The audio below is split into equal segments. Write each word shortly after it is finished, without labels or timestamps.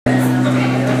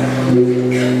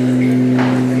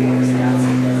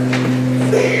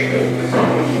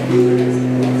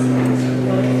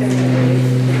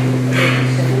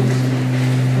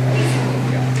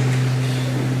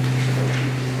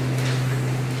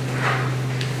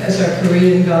As our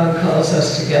Korean gong calls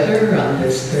us together on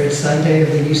this third Sunday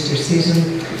of the Easter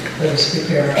season, let us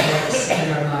prepare our hearts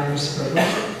and our minds for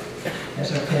worship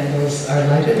as our candles are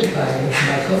lighted by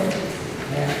Michael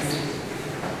and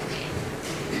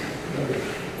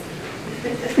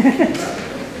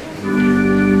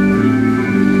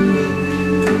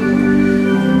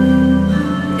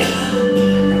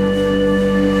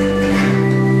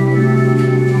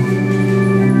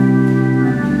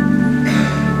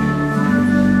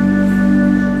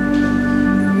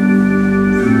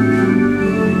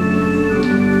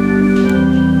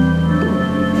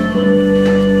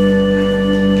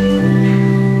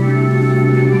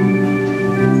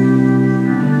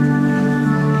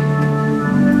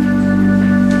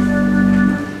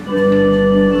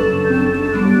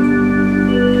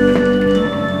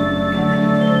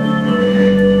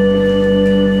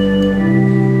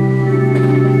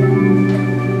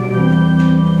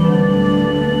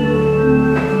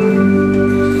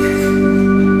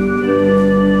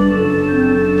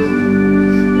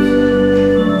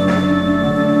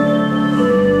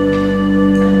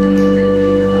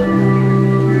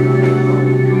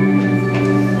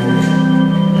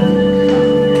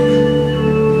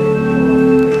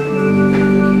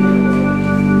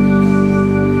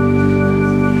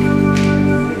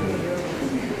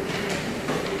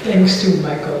thanks to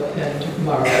Michael and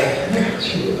Mara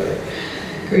Schuler.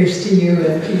 Grace to you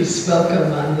and peace.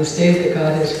 Welcome on this day that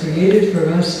God has created for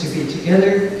us to be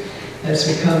together as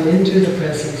we come into the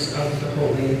presence of the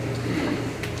Holy.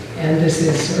 And this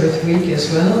is Earth Week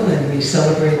as well, and we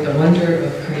celebrate the wonder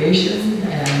of creation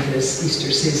and this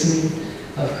Easter season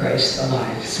of Christ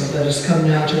alive. So let us come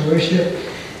now to worship,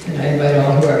 and I invite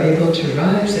all who are able to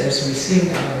rise as we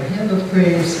sing our hymn of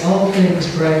praise, All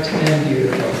Things Bright and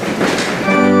Beautiful.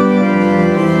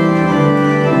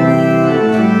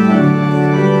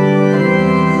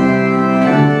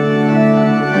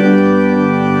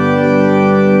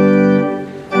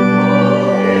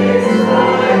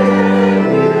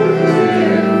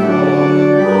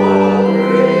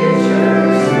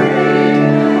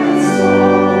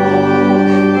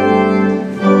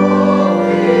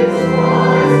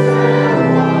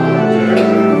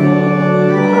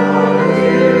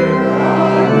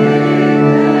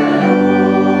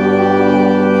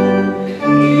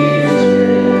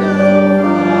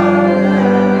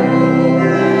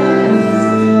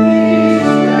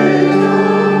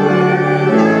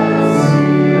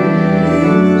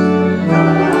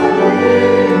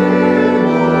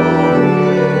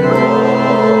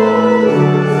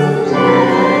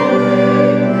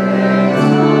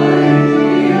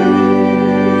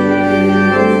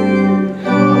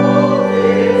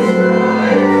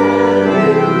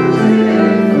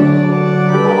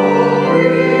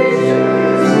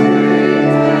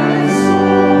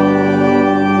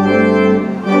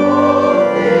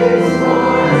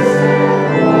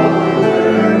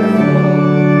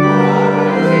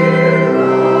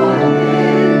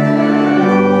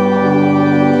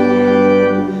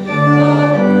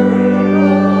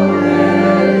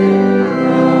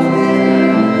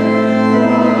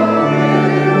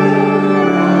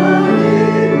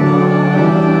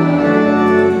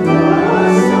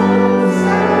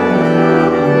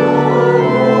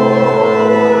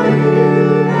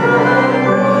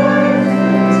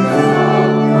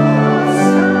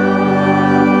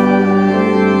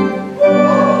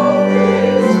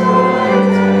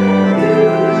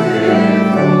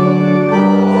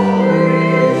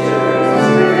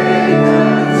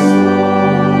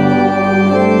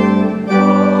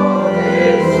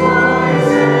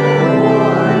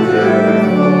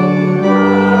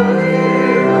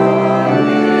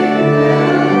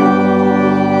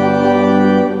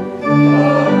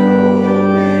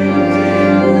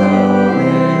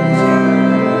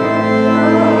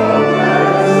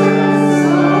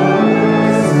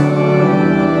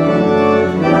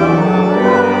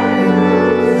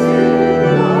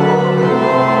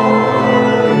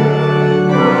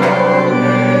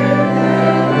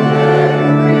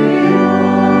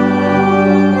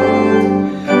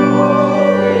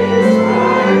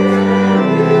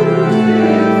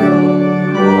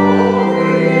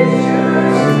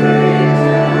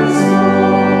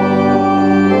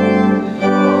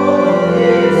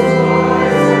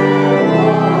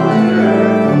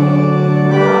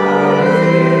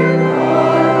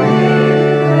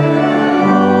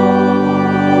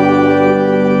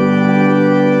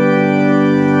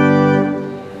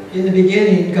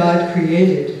 God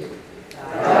created.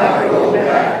 God rolled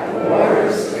back the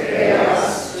waters of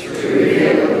chaos to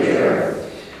reveal the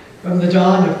earth. From the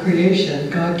dawn of creation,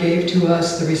 God gave to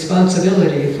us the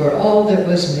responsibility for all that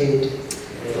was made.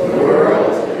 The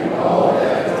world and all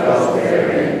that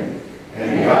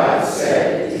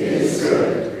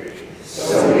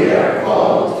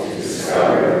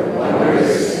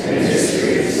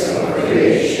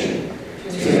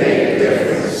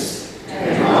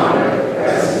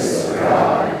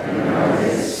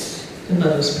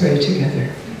us pray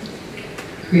together.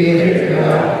 Creator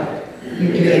God, we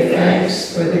give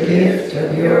thanks for the gift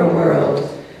of your world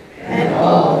and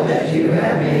all that you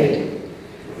have made.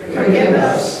 Forgive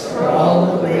us for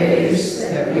all the ways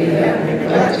that we have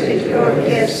neglected your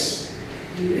gifts.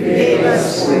 You gave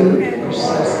us food for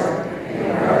supper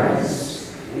and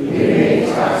gardens. You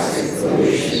made toxic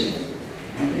pollution.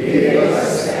 You gave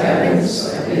us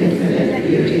heavens of infinite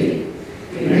beauty.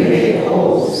 You made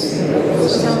holes in the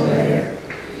ozone layer.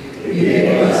 You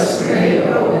gave us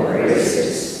rainbow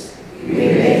races. You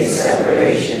made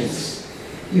separations.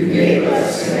 You gave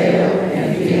us male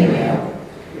and female.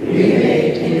 We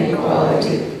made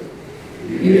inequality.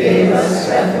 You gave us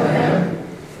Bethlehem.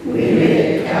 We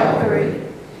made Calvary.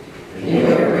 In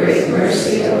your great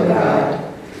mercy, O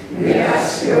God, we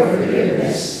ask your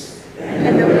forgiveness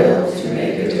and the will to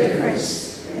make a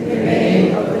difference in the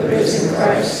name of the risen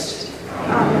Christ.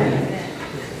 Amen.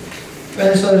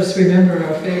 Friends, let us remember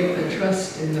our faith and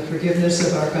trust in the forgiveness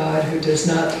of our God, who does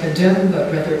not condemn,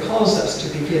 but rather calls us to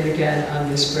begin again on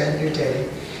this brand new day.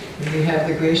 And we have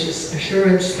the gracious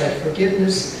assurance that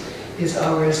forgiveness is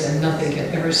ours and nothing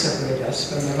can ever separate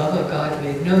us from the love of God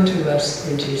made known to us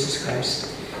in Jesus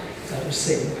Christ. Let us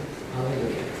sing.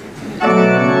 Hallelujah.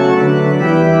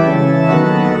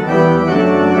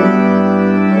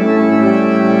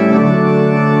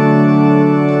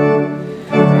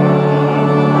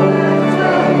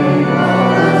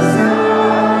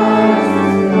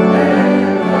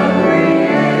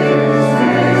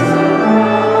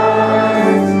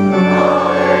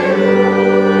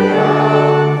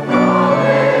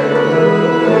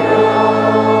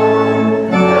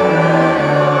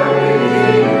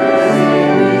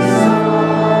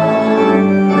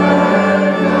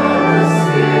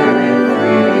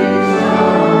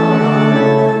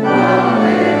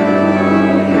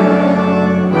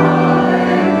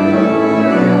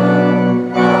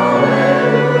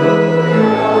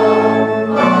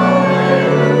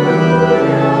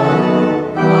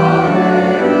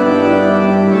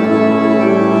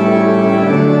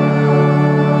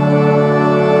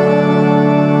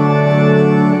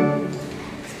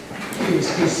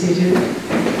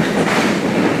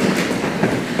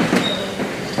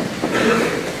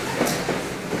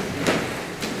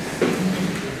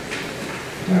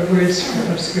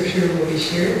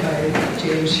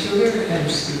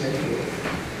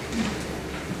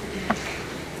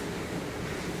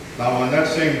 Now on that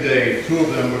same day, two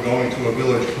of them were going to a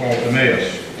village called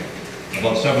Emmaus,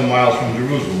 about 7 miles from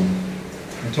Jerusalem,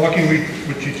 and talking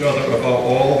with each other about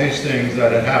all these things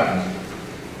that had happened.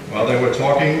 While they were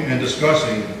talking and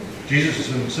discussing, Jesus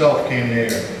himself came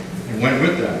near and went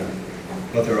with them,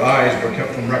 but their eyes were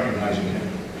kept from recognizing him.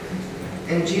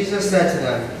 And Jesus said to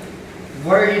them,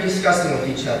 "What are you discussing with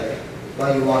each other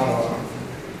while you walk along?"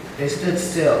 They stood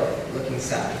still, looking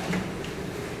sad.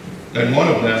 Then one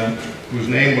of them, whose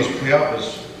name was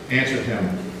Cleopas, answered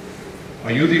him,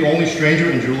 "Are you the only stranger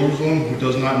in Jerusalem who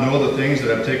does not know the things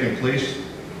that have taken place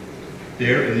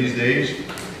there in these days?"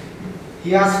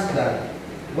 He asked them,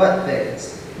 "What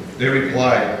things?" They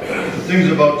replied, "The things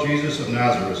about Jesus of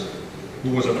Nazareth,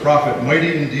 who was a prophet,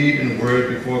 mighty in deed and word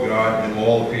before God and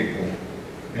all the people,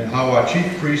 and how our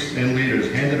chief priests and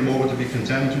leaders handed him over to be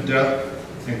condemned to death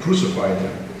and crucified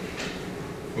him.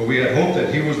 But we had hoped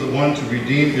that he was the one to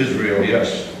redeem Israel,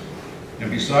 yes. And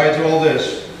besides all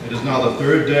this, it is now the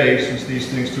third day since these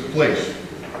things took place.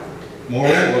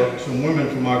 Moreover, some women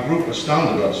from our group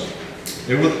astounded us.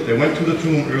 They went to the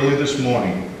tomb early this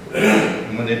morning,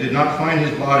 and when they did not find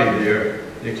his body there,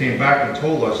 they came back and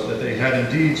told us that they had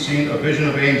indeed seen a vision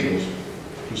of angels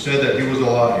who said that he was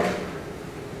alive.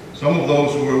 Some of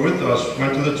those who were with us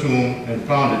went to the tomb and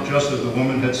found it just as the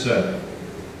woman had said,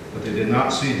 but they did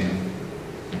not see him."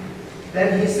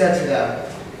 Then he said to them,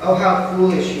 "Oh, how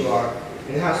foolish you are,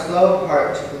 and how slow of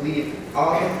heart to believe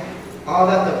all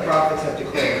that the prophets have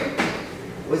declared.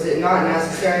 Was it not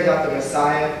necessary that the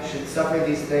Messiah should suffer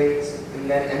these things and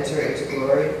then enter into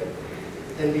glory?"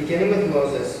 Then beginning with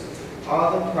Moses,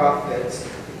 all the prophets,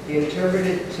 he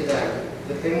interpreted to them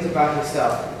the things about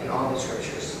himself in all the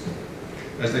scriptures.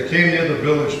 As they came near the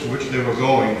village to which they were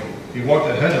going, he walked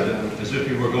ahead of them as if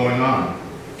he were going on.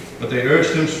 But they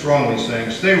urged him strongly,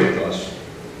 saying, "Stay with us,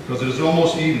 because it is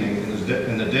almost evening,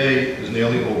 and the day is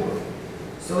nearly over."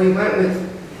 So he went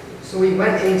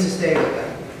in to stay with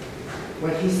them.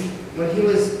 When he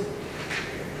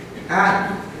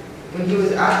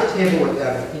was at the table with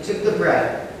them, he took the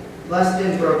bread, blessed it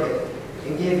and broke it,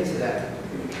 and gave it to them.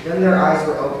 Then their eyes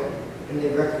were opened, and they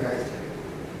recognized him,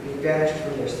 and he vanished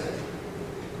from their sight.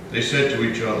 They said to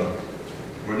each other,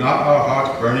 "Were not our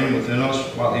hearts burning within us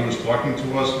while he was talking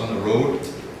to us on the road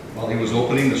while he was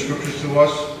opening the scriptures to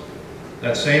us,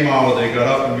 that same hour they got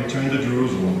up and returned to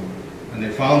Jerusalem, and they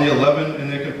found the 11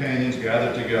 and their companions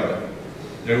gathered together.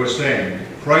 They were saying,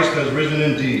 "Christ has risen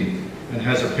indeed, and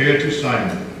has appeared to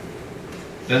Simon."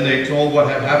 Then they told what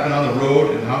had happened on the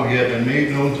road and how he had been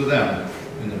made known to them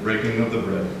in the breaking of the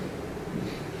bread.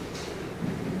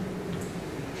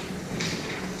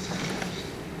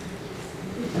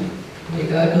 May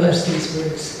God bless these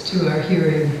words to our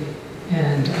hearing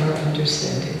and our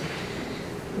understanding.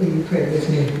 Will you pray with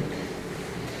me?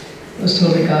 Most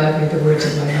holy God, may the words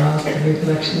of my mouth and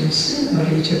reflections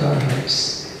of each of our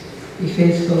hearts be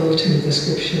faithful to the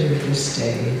scripture this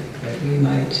day, that we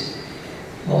might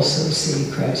also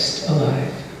see Christ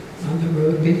alive on the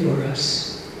road before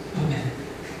us. Amen.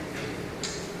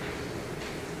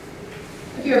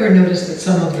 Have you ever noticed that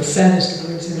some of the saddest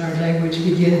words in our language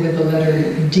begin with the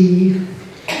letter D?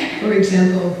 For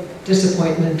example,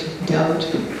 disappointment, doubt,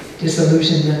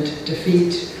 disillusionment,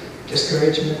 defeat,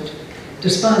 discouragement,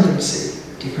 despondency,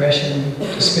 depression,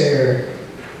 despair,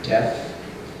 death.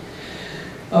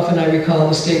 Often I recall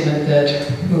the statement that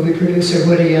movie producer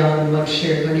Woody Allen once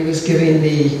shared when he was giving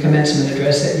the commencement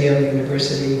address at Yale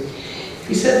University.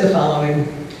 He said the following: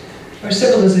 "Our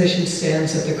civilization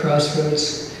stands at the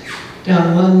crossroads.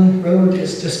 Down one road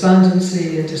is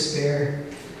despondency and despair.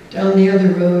 Down the other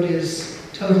road is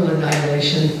total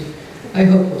annihilation. I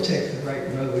hope we'll take the right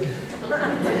road."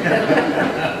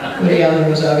 Woody Allen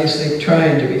was obviously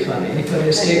trying to be funny, but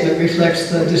his statement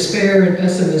reflects the despair and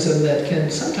pessimism that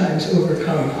can sometimes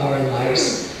overcome our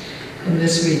lives. And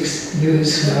this week's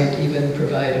news might even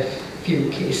provide a few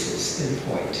cases in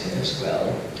point as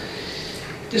well.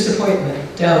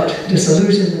 Disappointment, doubt,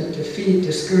 disillusionment, defeat,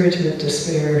 discouragement,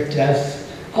 despair, death.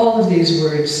 All of these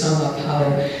words sum up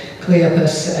how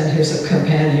Cleopas and his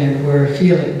companion were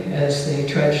feeling as they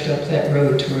trudged up that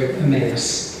road toward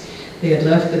Emmaus. They had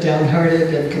left the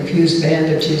downhearted and confused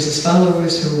band of Jesus'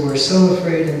 followers who were so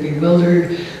afraid and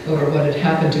bewildered over what had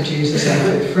happened to Jesus on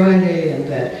Good Friday and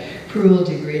that cruel,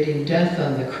 degrading death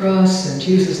on the cross, and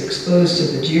Jesus exposed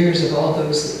to the jeers of all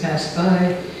those that passed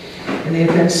by. And they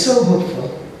had been so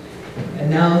hopeful, and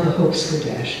now the hopes were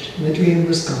dashed, and the dream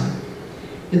was gone.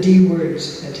 The D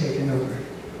words had taken over.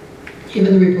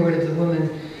 Even the report of the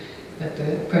woman at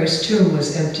the Christ's tomb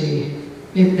was empty.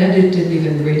 That it didn't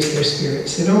even raise their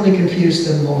spirits. It only confused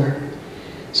them more.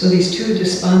 So these two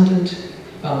despondent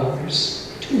followers,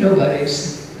 two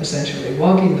nobodies, essentially,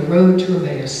 walking the road to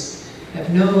Emmaus, have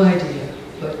no idea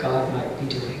what God might be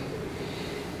doing.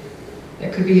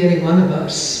 That could be any one of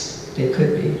us. They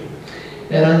could be.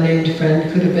 That unnamed friend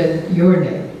could have been your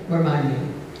name or my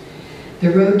name.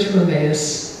 The road to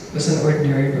Emmaus was an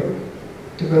ordinary road,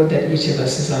 the road that each of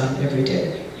us is on every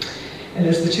day. And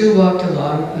as the two walked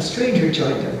along, a stranger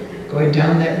joined them, going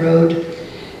down that road,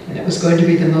 and it was going to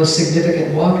be the most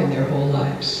significant walk in their whole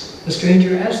lives. The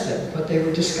stranger asked them what they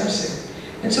were discussing,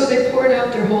 and so they poured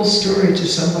out their whole story to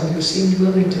someone who seemed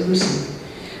willing to listen.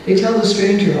 They tell the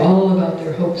stranger all about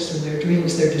their hopes and their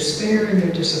dreams, their despair and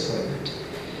their disappointment.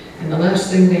 And the last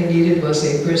thing they needed was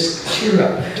a brisk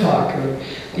cheer-up talk or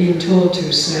being told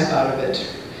to snap out of it.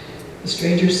 The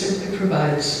stranger simply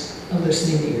provides a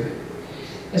listening ear.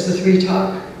 As the three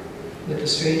talk, with the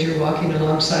stranger walking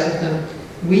alongside of them,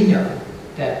 we know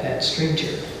that that stranger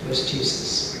was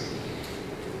Jesus.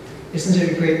 Isn't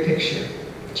it a great picture?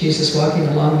 Jesus walking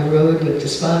along the road with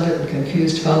despondent and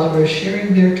confused followers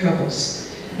sharing their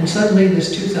troubles. And suddenly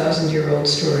this 2,000-year-old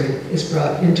story is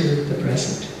brought into the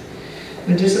present.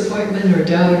 When disappointment or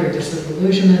doubt or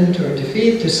disillusionment or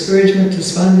defeat, discouragement,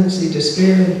 despondency,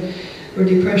 despair, or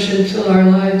depression fill our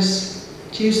lives,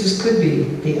 Jesus could be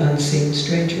the unseen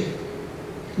stranger,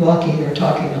 walking or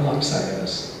talking alongside of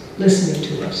us, listening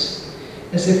to us,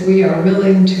 as if we are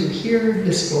willing to hear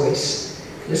this voice,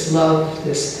 this love,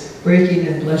 this breaking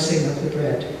and blessing of the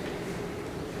bread.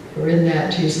 For in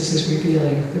that, Jesus is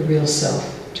revealing the real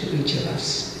self to each of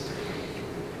us.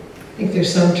 I think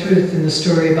there's some truth in the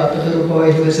story about the little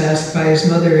boy who was asked by his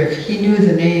mother if he knew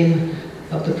the name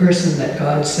of the person that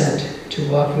God sent to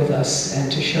walk with us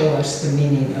and to show us the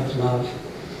meaning of love.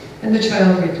 And the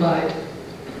child replied,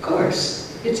 "Of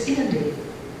course, it's Andy."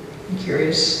 And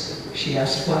curious, she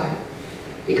asked why.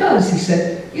 "Because," he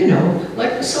said, "you know,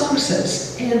 like the song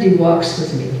says, Andy walks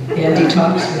with me, Andy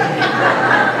talks with me,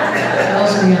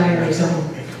 tells me I am his own."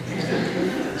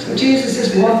 So Jesus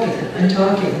is walking and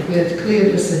talking with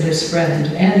Cleopas and his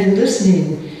friend, and in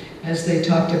listening as they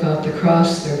talked about the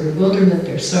cross, their bewilderment,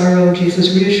 their sorrow,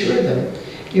 Jesus reassured them,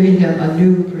 giving them a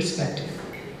new perspective,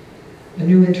 a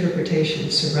new interpretation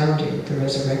surrounding the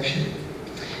resurrection.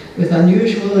 With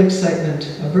unusual excitement,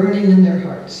 a burning in their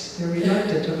hearts, they're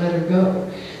reluctant to let her go.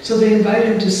 So they invite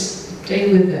him to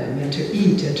stay with them and to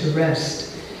eat and to rest.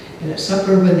 And at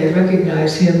supper, when they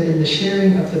recognize him in the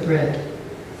sharing of the bread,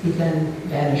 he then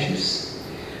vanishes.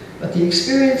 But the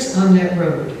experience on that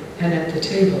road and at the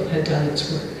table had done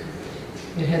its work.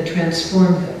 It had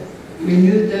transformed them,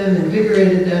 renewed them,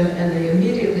 invigorated them, and they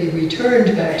immediately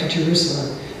returned back to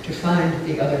Jerusalem to find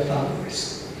the other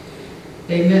followers.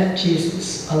 They met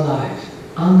Jesus alive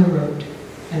on the road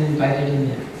and invited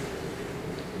him in.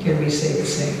 Can we say the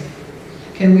same?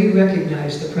 Can we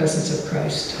recognize the presence of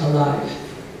Christ alive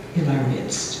in our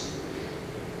midst?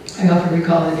 I often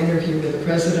recall an interview with the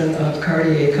president of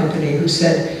Cartier Company who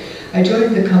said, "I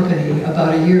joined the company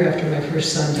about a year after my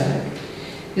first son died.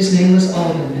 His name was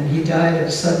Alden, and he died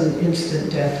of sudden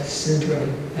instant death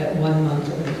syndrome at 1 month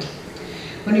old.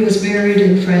 When he was buried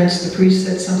in France, the priest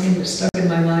said something that stuck in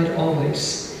my mind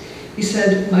always. He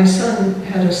said, 'My son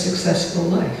had a successful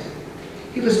life.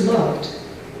 He was loved,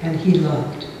 and he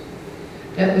loved.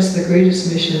 That was the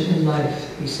greatest mission in life,'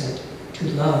 he said, 'to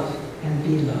love and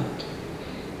be loved.'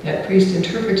 That priest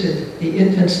interpreted the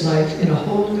infant's life in a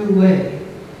whole new way,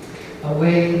 a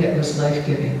way that was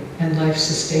life-giving and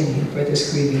life-sustaining for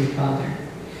this grieving father.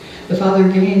 The father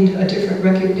gained a different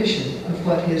recognition of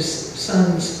what his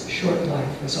son's short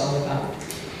life was all about.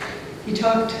 He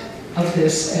talked of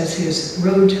this as his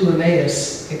road to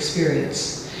Emmaus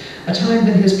experience, a time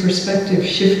when his perspective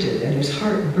shifted and his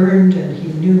heart burned and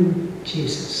he knew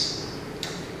Jesus.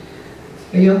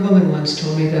 A young woman once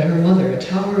told me that her mother, a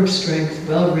tower of strength,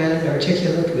 well-read,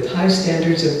 articulate, with high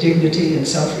standards of dignity and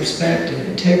self-respect and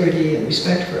integrity and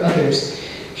respect for others,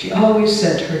 she always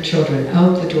sent her children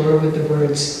out the door with the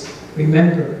words,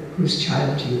 'Remember whose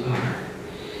child you are.'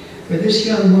 For this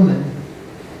young woman,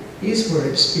 these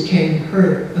words became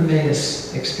her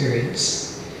Emmaus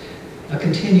experience, a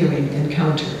continuing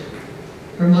encounter.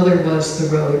 Her mother was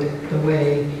the road, the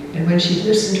way, and when she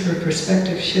listened, her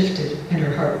perspective shifted and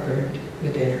her heart burned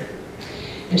within her.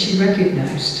 And she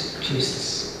recognized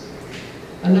Jesus.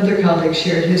 Another colleague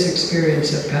shared his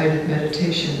experience of guided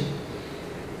meditation.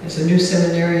 As a new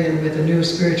seminarian with a new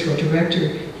spiritual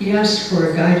director, he asked for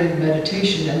a guided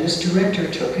meditation, and this director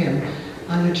took him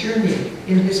on a journey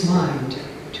in his mind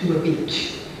to a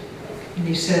beach. And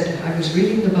he said, "I was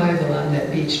reading the Bible on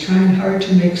that beach, trying hard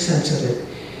to make sense of it.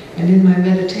 And in my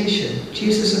meditation,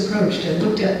 Jesus approached and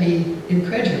looked at me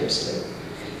incredulously.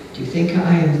 'Do you think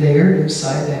I am there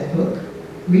inside that book?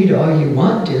 Read all you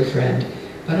want, dear friend,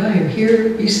 but I am here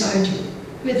beside you,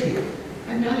 with you.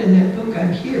 I'm not in that book,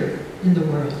 I'm here in the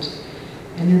world.'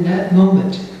 And in that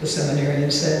moment," the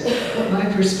seminarian said, "my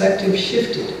perspective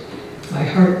shifted, my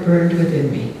heart burned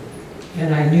within me,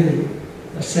 and I knew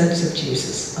a sense of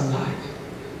Jesus alive."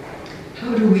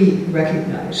 How do we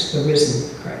recognize the risen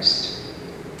Christ?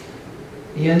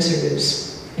 The answer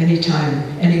is anytime,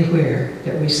 anywhere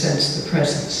that we sense the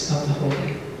presence of the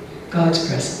Holy, God's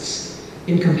presence,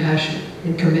 in compassion,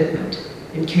 in commitment,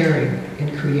 in caring,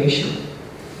 in creation.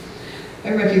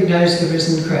 I recognize the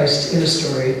risen Christ in a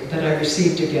story that I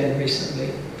received again recently.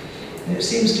 And it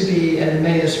seems to be an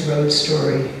Emmaus Road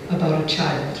story about a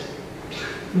child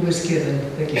who was given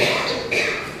the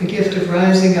gift of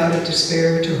rising out of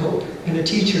despair to hope, and a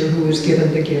teacher who was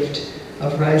given the gift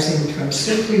of rising from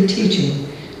simply teaching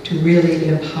to really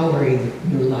empowering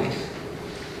new life.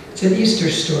 It's an Easter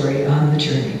story on the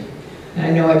journey. And I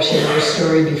know I've shared this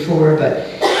story before, but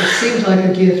it seemed like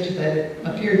a gift that it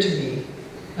appeared to me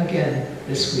again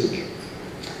this week.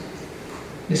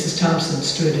 Mrs. Thompson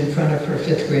stood in front of her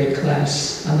 5th grade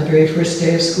class on the very first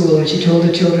day of school, and she told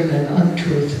the children an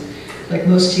untruth. Like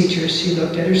most teachers, she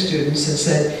looked at her students and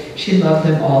said she loved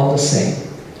them all the same.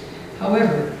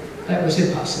 However, that was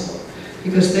impossible,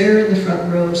 because there in the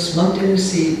front row, slumped in his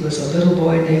seat, was a little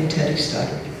boy named Teddy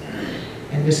Stoddard.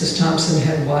 And Mrs. Thompson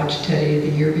had watched Teddy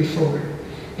the year before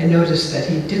and noticed that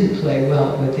he didn't play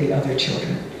well with the other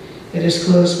children, that his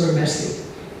clothes were messy,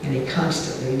 and he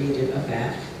constantly needed a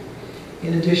bath.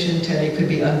 In addition, Teddy could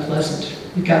be unpleasant.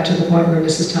 It got to the point where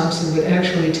Mrs. Thompson would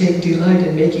actually take delight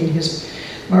in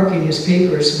marking his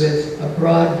papers with a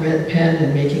broad red pen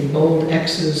and making bold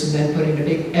X's and then putting a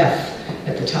big F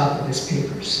at the top of his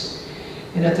papers.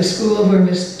 And at the school where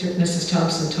Mrs.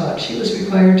 Thompson taught, she was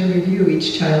required to review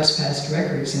each child's past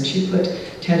records, and she put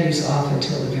Teddy's off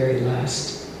until the very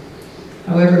last.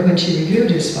 However, when she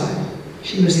reviewed his file,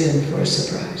 she was in for a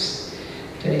surprise.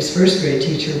 Teddy's 1st grade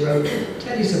teacher wrote,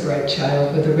 "Teddy's a bright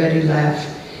child with a ready laugh.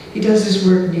 He does his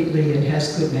work neatly and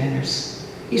has good manners.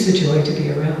 He's a joy to be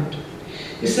around."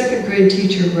 His 2nd grade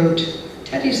teacher wrote,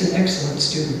 "Teddy's an excellent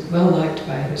student, well liked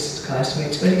by his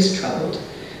classmates, but he's troubled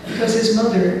because his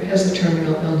mother has a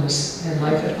terminal illness and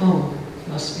life at home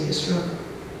must be a struggle."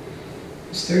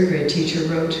 His third grade teacher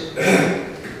wrote,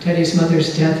 Teddy's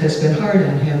mother's death has been hard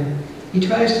on him. He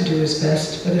tries to do his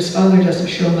best, but his father doesn't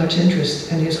show much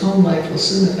interest, and his home life will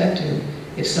soon affect him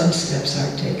if some steps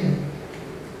aren't taken.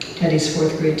 Teddy's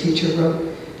fourth grade teacher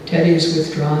wrote, Teddy is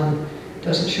withdrawn,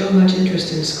 doesn't show much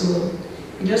interest in school.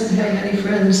 He doesn't have many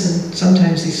friends, and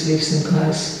sometimes he sleeps in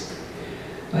class.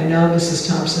 By now, Mrs.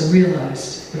 Thompson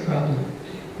realized the problem,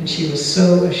 and she was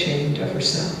so ashamed of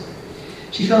herself.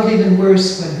 She felt even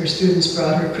worse when her students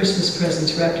brought her Christmas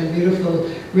presents wrapped in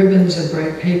beautiful ribbons and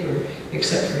bright paper,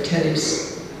 except for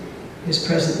Teddy's. His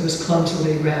present was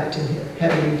clumsily wrapped in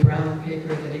heavy brown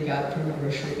paper that he got from a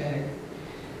grocery bag.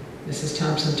 Mrs.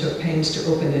 Thompson took pains to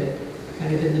open it,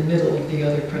 kind of in the middle of the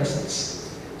other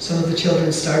presents. Some of the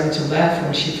children started to laugh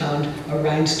when she found a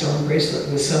rhinestone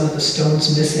bracelet with some of the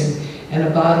stones missing and a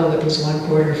bottle that was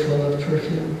 1/4 full of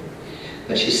perfume.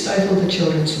 But she stifled the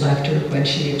children's laughter when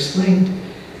she exclaimed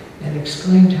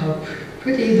how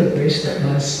pretty the bracelet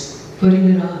was,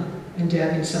 putting it on and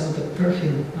dabbing some of the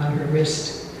perfume on her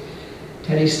wrist.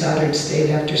 Teddy Stoddard stayed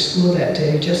after school that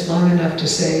day just long enough to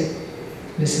say,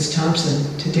 Mrs.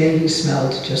 Thompson, today he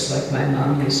smelled just like my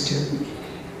mom used to.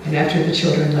 And after the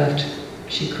children left,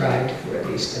 she cried for at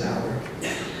least an hour.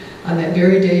 On that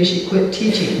very day, she quit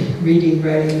teaching reading,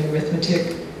 writing, and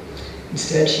arithmetic.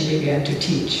 Instead, she began to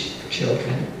teach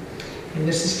children. And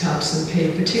Mrs. Thompson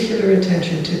paid particular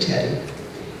attention to Teddy,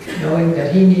 knowing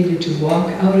that he needed to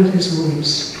walk out of his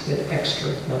wounds with extra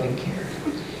loving care.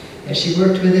 As she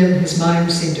worked with him, his mind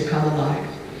seemed to come alive.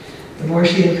 The more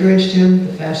she encouraged him,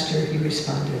 the faster he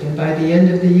responded. And by the end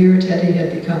of the year, Teddy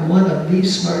had become one of the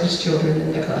smartest children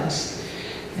in the class.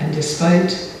 And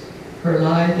despite her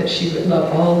lie that she would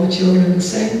love all the children the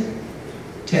same,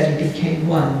 Teddy became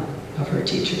one of her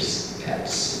teacher's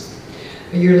pets.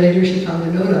 A year later, she found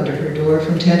a note under her door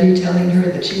from Teddy telling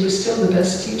her that she was still the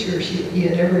best teacher he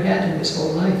had ever had in his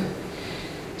whole life.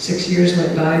 6 years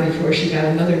went by before she got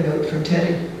another note from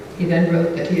Teddy. He then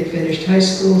wrote that he had finished high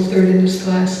school, 3rd in his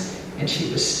class, and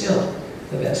she was still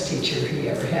the best teacher he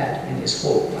ever had in his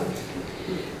whole life.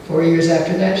 4 years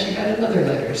after that, she got another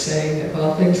letter saying that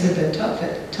while things had been tough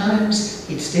at times,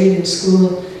 he'd stayed in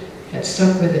school, had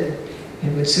stuck with it,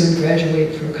 and would soon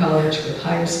graduate from college with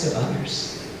highest of honors.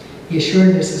 He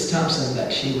assured Mrs. Thompson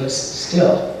that she was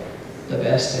still the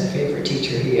best and favorite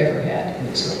teacher he ever had in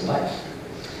his whole life.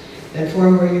 Then 4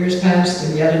 more years passed,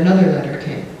 and yet another letter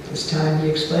came. This time he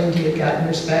explained he had gotten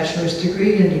his bachelor's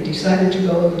degree and he decided to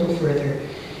go a little further.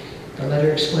 The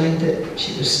letter explained that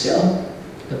she was still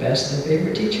the best and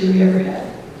favorite teacher he ever had.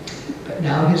 But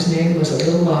now his name was a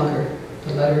little longer.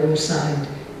 The letter was signed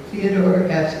Theodore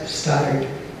F. Stoddard,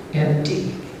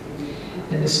 M.D.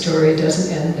 And the story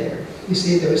doesn't end there. You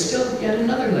see, there was still yet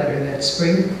another letter that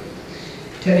spring.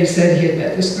 Teddy said he had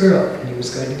met this girl and he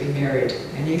was going to be married.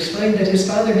 And he explained that his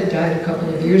father had died a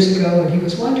couple of years ago and he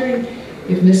was wondering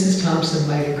if Mrs. Thompson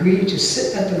might agree to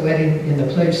sit at the wedding in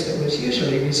the place that was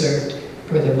usually reserved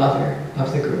for the mother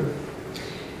of the groom.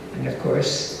 And of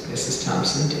course, Mrs.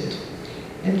 Thompson did.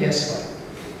 And guess what?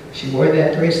 She wore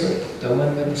that bracelet, the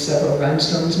one with several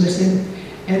rhinestones missing,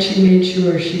 and she made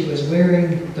sure she was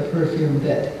wearing the perfume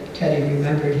that Teddy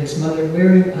remembered his mother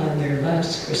wearing on their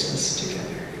last Christmas together.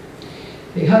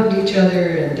 They hugged each other,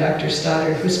 and Dr.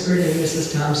 Stoddard whispered in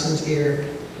Mrs. Thompson's ear,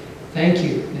 "Thank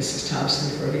you, Mrs.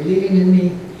 Thompson, for believing in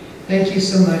me. Thank you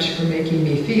so much for making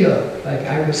me feel like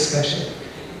I was special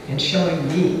and showing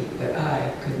me that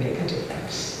I could make a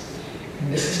difference."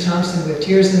 And Mrs. Thompson, with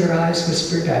tears in her eyes,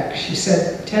 whispered back. She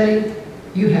said, "Teddy,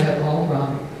 you had it all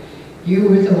wrong. You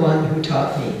were the one who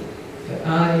taught me that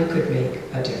I could make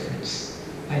a difference.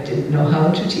 I didn't know how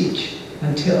to teach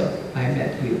until I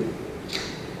met you."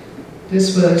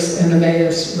 This was an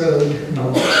Emmaus Road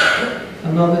moment,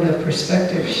 a moment of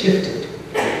perspective shifted,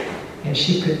 and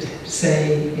she could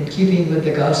say, in keeping with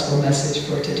the gospel message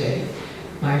for today,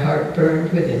 "My heart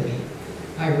burned within me.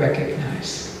 I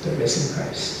recognize the risen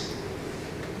Christ."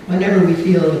 Whenever we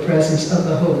feel the presence of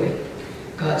the Holy,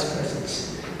 God's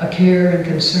presence, a care and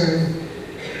concern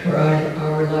for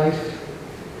our life,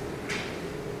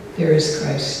 there is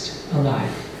Christ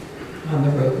alive on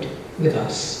the road with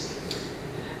us.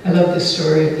 I love this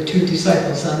story of the 2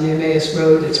 disciples on the Emmaus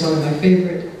Road. It's one of my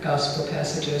favorite gospel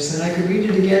passages, and I could read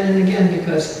it again and again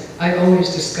because I always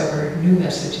discover new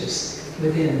messages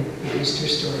within the Easter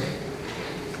story.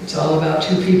 It's all about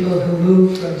 2 people who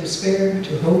move from despair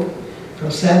to hope, from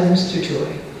sadness to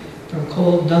joy, from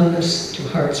cold numbness to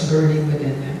hearts burning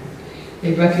within them.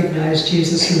 They recognized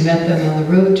Jesus who met them on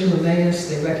the road to Emmaus.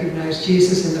 They recognized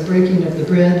Jesus in the breaking of the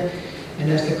bread,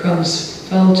 and as the crumbs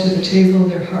fell to the table,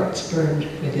 their hearts burned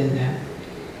within them.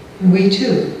 And we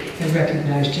too can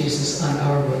recognize Jesus on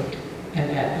our road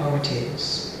and at our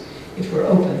tables. If we're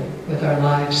open with our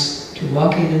lives to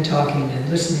walking and talking and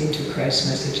listening to Christ's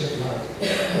message of love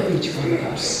for each one of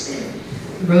us.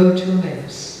 The road to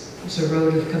Emmaus is a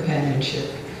road of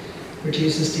companionship where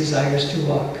Jesus desires to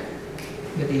walk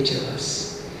with each of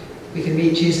us. We can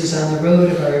meet Jesus on the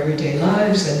road of our everyday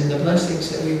lives and in the blessings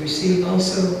that we receive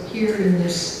also here in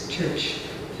this church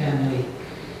family.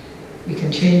 We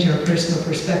can change our personal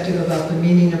perspective about the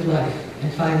meaning of life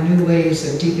and find new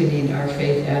ways of deepening our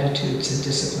faith attitudes and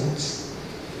disciplines.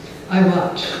 I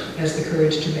watch as the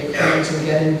courage to make friends and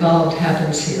get involved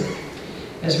happens here,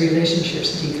 as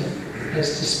relationships deepen,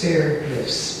 as despair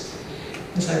lifts.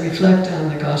 As I reflect on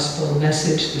the gospel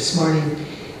message this morning,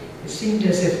 it seemed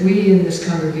as if we in this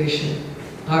congregation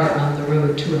are on the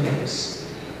road to Emmaus.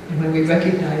 And when we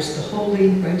recognize the holy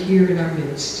right here in our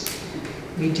midst,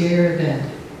 we dare then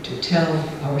to tell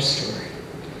our story.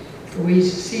 For we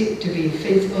seek to be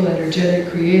faithful,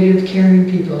 energetic, creative, caring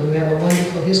people who have a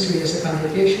wonderful history as a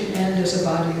congregation and as a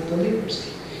body of believers.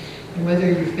 And whether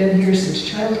you've been here since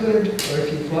childhood or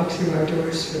if you've walked through our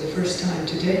doors for the first time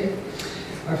today,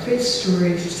 our faith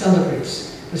story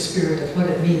celebrates the spirit of what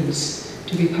it means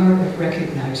to be part of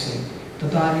recognizing the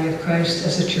body of Christ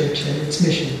as a church and its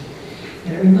mission.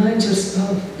 And it reminds us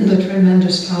of the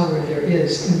tremendous power there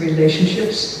is in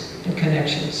relationships and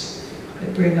connections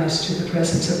that bring us to the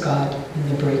presence of God in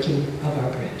the breaking of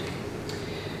our bread.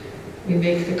 We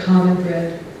make the common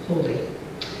bread holy,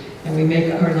 and we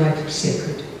make our life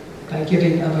sacred by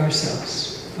giving of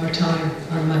ourselves, our time,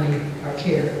 our money, our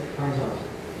care, our love.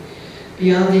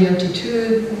 Beyond the empty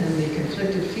tube and the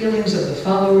conflicted feelings of the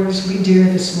followers, we dare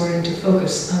this morning to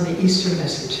focus on the Easter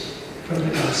message from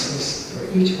the Gospels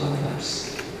for each one of us.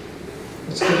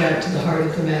 Let's go back to the heart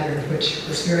of the matter, which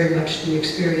was very much the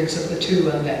experience of the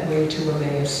two on that way to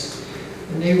Emmaus.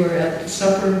 When they were at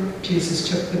supper, Jesus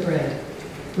took the bread,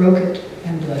 broke it,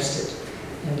 and blessed it,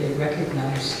 and they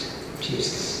recognized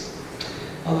Jesus.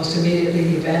 Almost immediately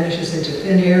he vanishes into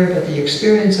thin air, but the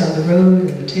experience on the road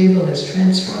and the table has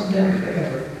transformed them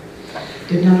forever.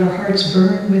 Did not our hearts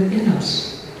burn within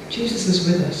us? Jesus is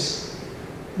with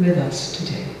us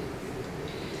today.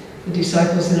 The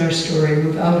disciples in our story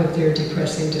move out of their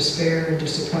depressing despair and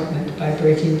disappointment by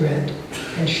breaking bread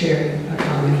and sharing a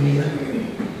common meal.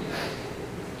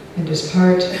 And as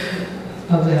part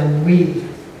of them, we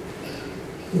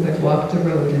who have walked the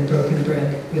road and broken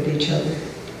bread with each other,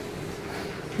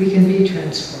 we can be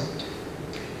transformed.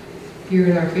 Here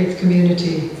in our faith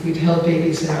community, we've held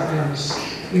babies in our arms.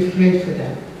 We've prayed for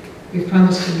them. We've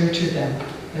promised to nurture them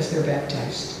as they're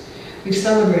baptized. We've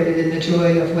celebrated in the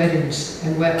joy of weddings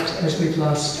and wept as we've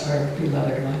lost our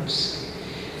beloved ones.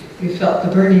 We've felt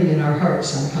the burning in our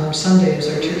hearts on Palm Sunday as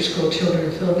our church school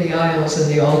children filled the aisles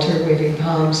and the altar waving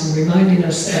palms and reminding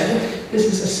us that this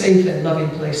is a safe and loving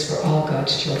place for all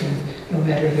God's children, no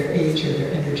matter their age or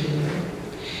their energy level.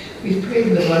 We've prayed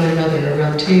with one another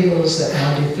around tables at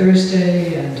Maundy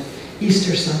Thursday and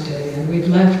Easter Sunday, and we've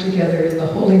laughed together in the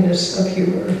holiness of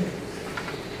humor.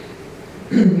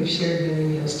 We've shared many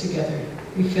meals together.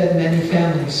 We've fed many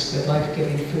families with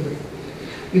life-giving food.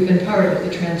 We've been part of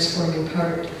the transforming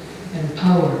part and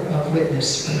power of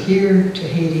witness from here to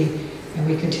Haiti, and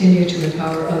we continue to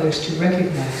empower others to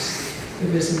recognize the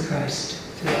risen Christ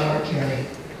through our caring.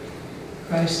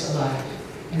 Christ alive,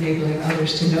 enabling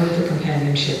others to know the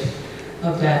companionship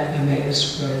of that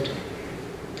Emmaus road.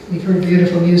 We've heard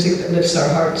beautiful music that lifts our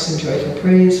hearts in joyful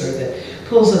praise or that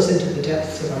pulls us into the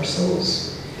depths of our souls.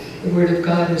 The Word of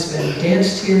God has been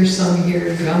danced here, sung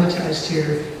here, dramatized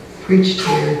here, preached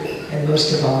here, and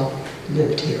most of all,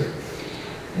 lived here.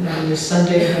 And on this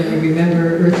Sunday, when we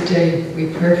remember Earth Day,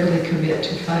 we prayerfully commit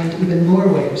to find even more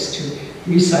ways to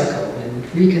recycle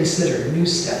and reconsider new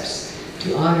steps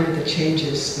to honor the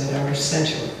changes that are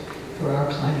essential for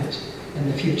our climate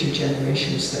and the future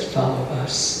generations that follow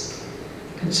us.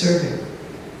 Conserving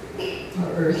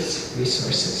our Earth's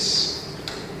resources.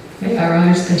 May our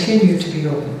eyes continue to be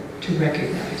open to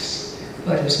recognize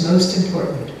what is most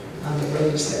important on the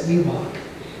roads that we walk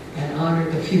and honor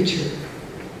the future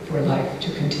for life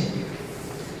to continue.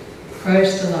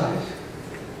 Christ alive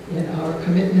in our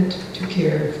commitment to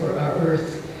care for our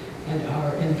earth and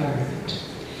our environment.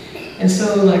 And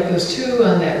so, like those two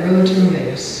on that road to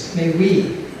Emmaus, may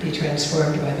we be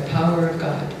transformed by the power of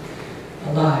God,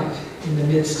 alive in the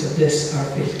midst of this, our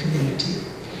faith community.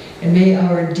 And may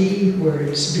our D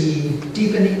words be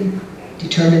deepening,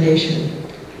 determination,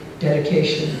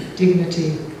 dedication,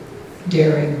 dignity,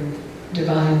 daring,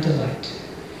 divine delight.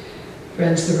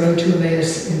 Friends, the road to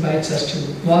Emmaus invites us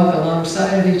to walk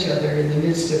alongside of each other in the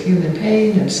midst of human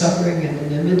pain and suffering and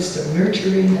in the midst of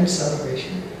nurturing and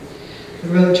celebration. The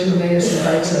road to Emmaus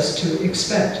invites us to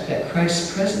expect that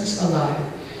Christ's presence alive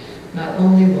not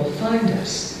only will find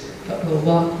us, but will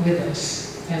walk with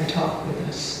us and talk with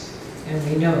us. And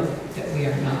we know that we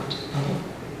are not alone.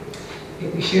 May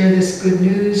we share this good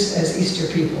news as Easter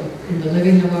people in the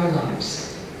living of our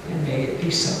lives, and may it be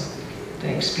so.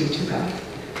 Thanks be to God.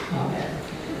 Amen.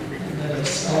 And let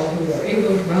us all who are able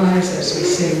to rise as we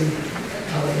sing,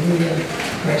 Hallelujah,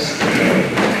 Christ the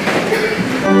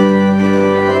Lord.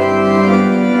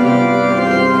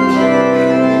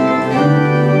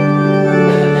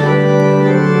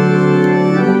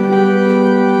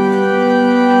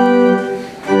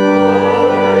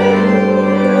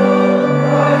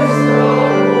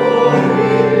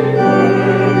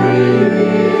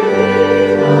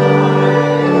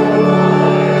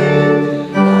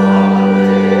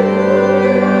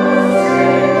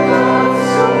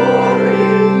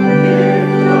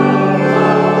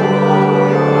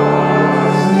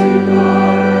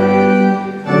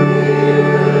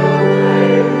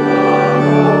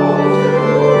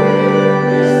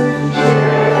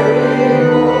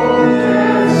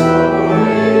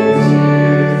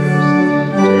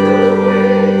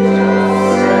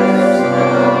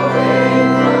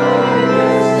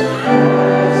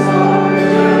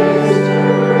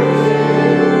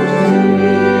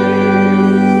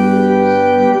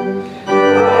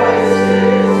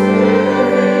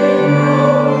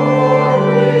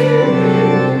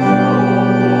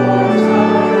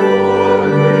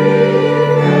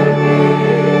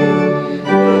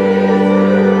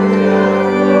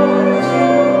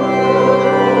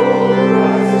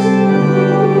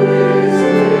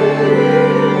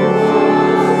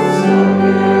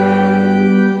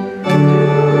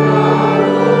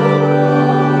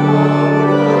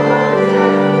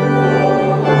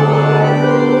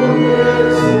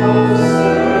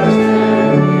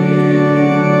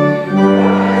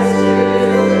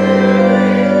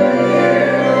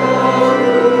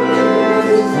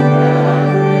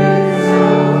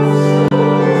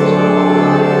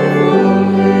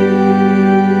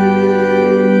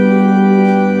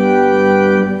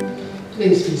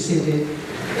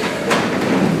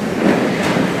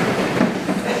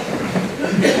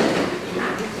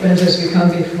 Friends, as we come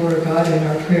before God in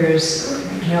our prayers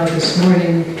now this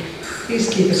morning, please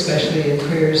keep especially in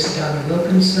prayers Donna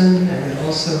Wilkinson and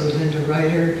also Linda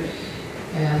Ryder,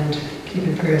 and keep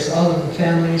in prayers all of the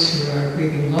families who are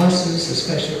grieving losses,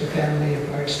 especially the family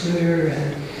of Art Sluder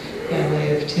and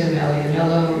family of Tim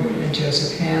Alianello and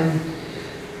Joseph Ham,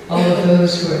 all of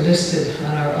those who are listed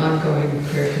on our ongoing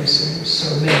prayer concerns,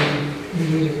 so many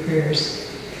in need of prayers,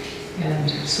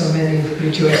 and so many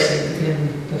rejoicing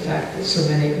in the fact that so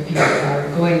many of you are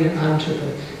going onto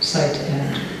the site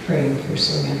and praying for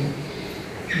so many.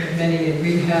 We have many in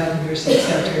rehab, nursing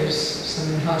centers,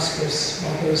 some in hospice,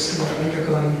 all those who are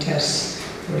undergoing tests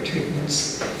or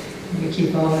treatments. And we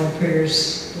keep all in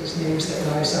prayers those names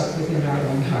that rise up within our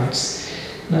own hearts.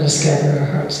 Let us gather our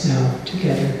hearts now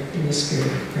together in the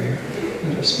spirit of prayer.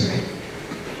 Let us pray.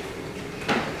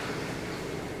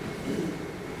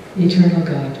 Eternal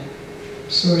God,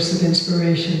 source of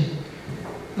inspiration,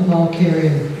 of all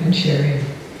caring and sharing,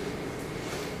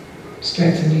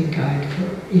 strengthening guide for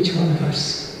each one of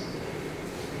us.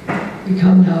 We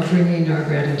come now bringing our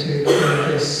gratitude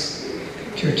for this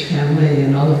church family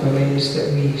and all of the ways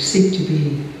that we seek to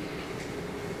be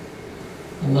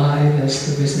alive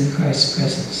as the risen Christ's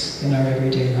presence in our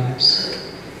everyday lives.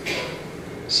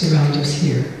 Surround us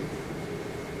here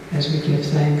as we give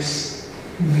thanks,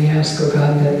 and we ask, O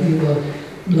God, that you will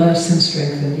bless and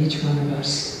strengthen each one of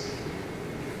us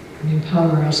and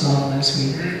empower us all as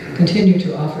we continue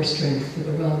to offer strength to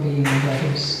the well-being of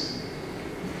others.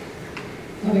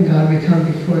 Loving God, we come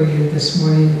before you this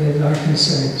morning with our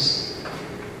concerns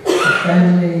for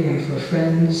family and for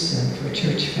friends and for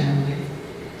church family.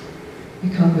 We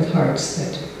come with hearts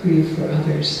that grieve for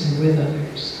others and with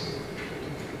others.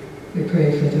 We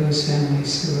pray for those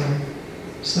families who are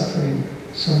suffering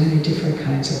so many different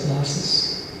kinds of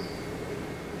losses,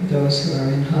 for those who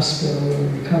are in hospital or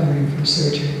recovering from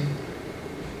surgery,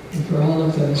 and for all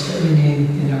of those that we name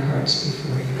in our hearts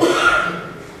before you.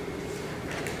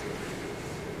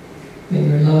 May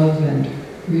your love and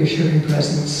reassuring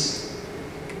presence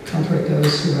comfort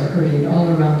those who are hurting all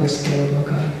around this globe, O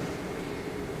God.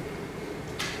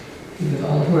 Be with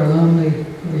all who are lonely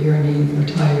or yearning or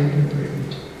tired or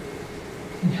burdened,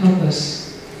 and help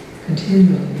us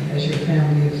continually as your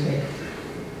family of faith.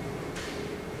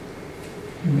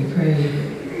 And we pray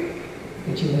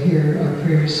that you will hear our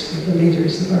prayers for the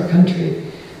leaders of our country,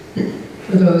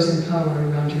 for those in power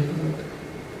around your globe.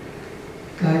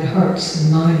 Guide hearts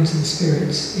and minds and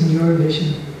spirits in your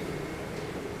vision.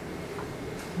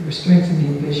 your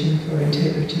strengthening vision for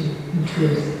integrity and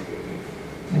truth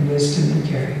and wisdom and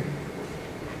caring.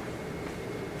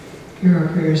 Hear our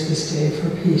prayers this day for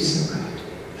peace, O God,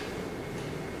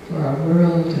 for our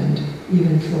world and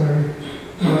even for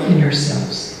our inner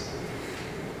selves.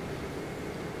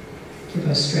 Give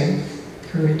us strength,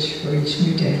 courage for each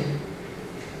new day,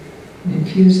 and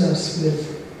infuse us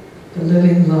with the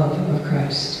living love of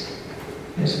Christ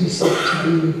as we seek to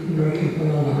be your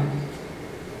people alive.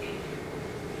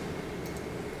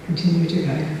 Continue to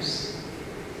guide us.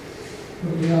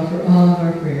 Lord, we offer all of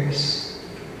our prayers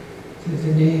through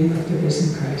the name of the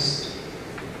risen Christ.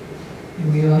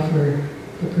 And we offer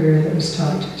the prayer that was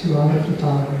taught to all of the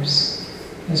followers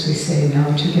as we say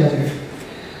now together,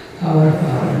 Our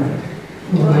Father,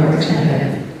 who art in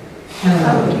heaven,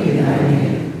 hallowed be thy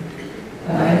name.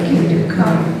 Thy kingdom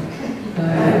come,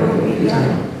 thy will be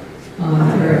done,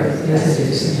 on earth as it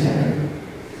is in heaven.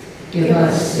 Give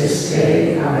us this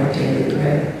day our daily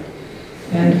bread,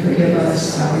 and forgive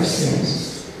us our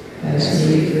sins, as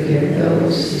we forgive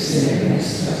those who sin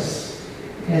against us.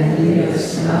 And lead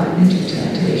us not into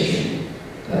temptation,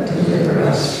 but deliver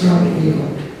us from evil.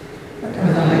 For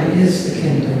thine is the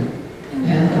kingdom,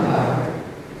 and the power,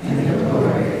 and the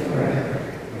glory forever.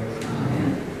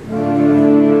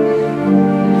 Amen.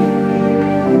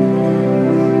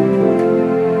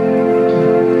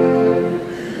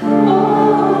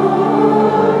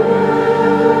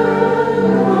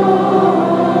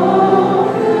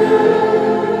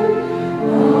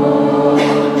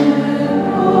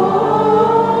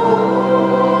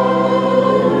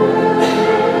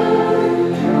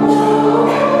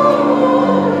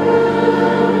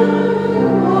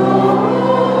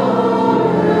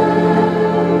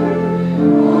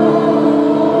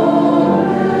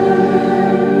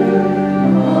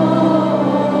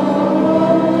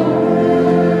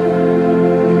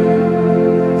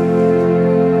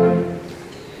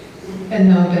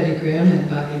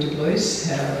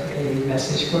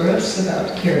 For us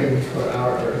about caring for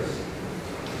our earth.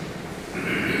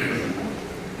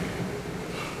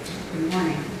 Good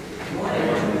morning.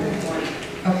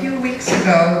 A few weeks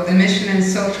ago, the Mission and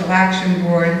Social Action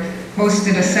Board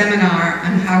hosted a seminar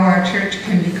on how our church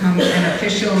can become an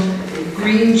official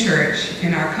green church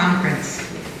in our conference.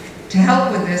 To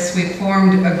help with this, we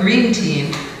formed a green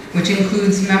team, which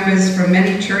includes members from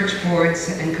many church boards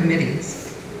and committees.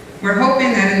 We're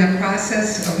hoping that in the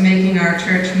process of making our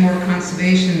church more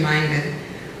conservation-minded,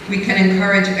 we can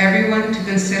encourage everyone to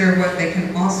consider what they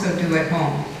can also do at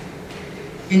home.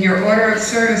 In your order of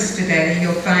service today,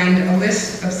 you'll find a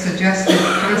list of suggested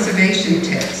conservation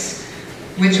tips,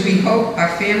 which we hope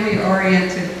are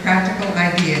family-oriented, practical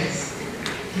ideas.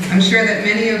 I'm sure that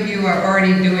many of you are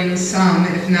already doing some,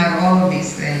 if not all of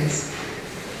these things,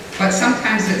 but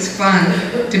sometimes it's fun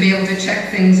to be able to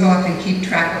check things off and keep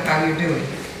track of how you're doing.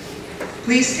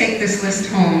 Please take this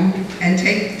list home and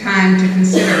take time to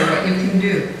consider what you can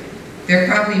do. There are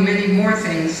probably many more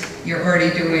things you're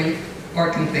already doing or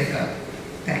can think of.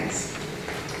 Thanks.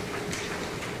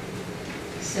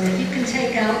 So if you can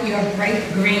take out your bright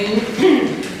green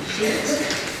sheet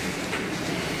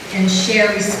and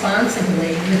share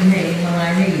responsibly with me while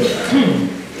I read.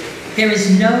 There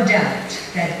is no doubt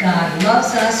that God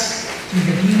loves us through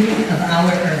the beauty of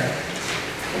our earth.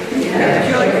 We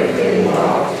have joyfully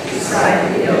walked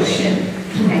beside the ocean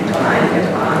and climbed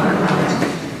upon a mountain.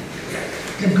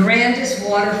 The grandest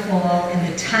waterfall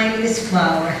and the tiniest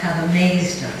flower have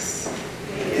amazed us.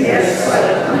 Yes, but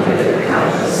under the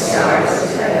countless stars of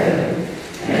heaven,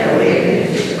 and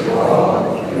awakened to the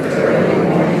call of the early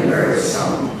morning bird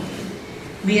song.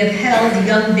 We have held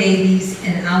young babies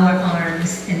in our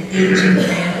arms and aging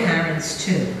grandparents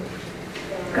too.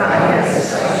 God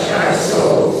has touched our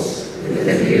souls with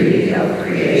the beauty of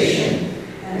creation,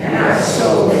 and our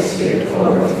soul is given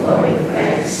overflowing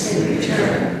thanks in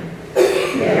return.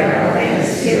 Yet our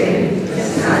thanksgiving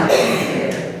does not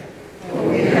compare, for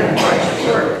we have much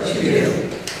work to do.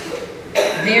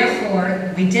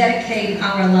 Therefore, we dedicate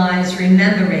our lives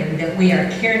remembering that we are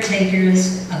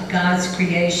caretakers of God's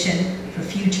creation for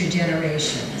future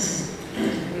generations.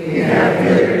 We have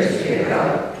rivers to pick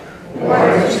up,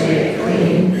 water to make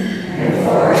clean, and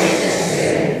forests to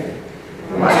save,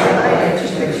 wildlife to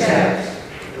protect,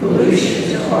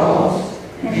 pollution to halt,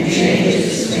 and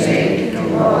changes to make in the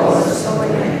laws of the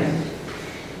land.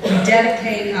 We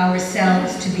dedicate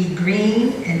ourselves to be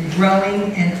green and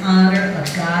growing in honor of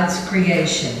God's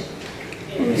creation.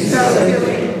 In so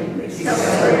doing, we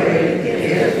celebrate the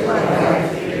gift of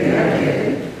life we are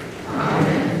given.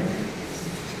 Amen.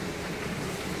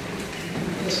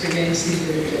 Let's remain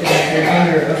seated in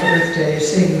honor of Earth Day,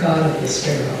 sing God of the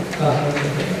Sparrow, God of the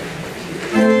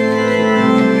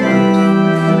River.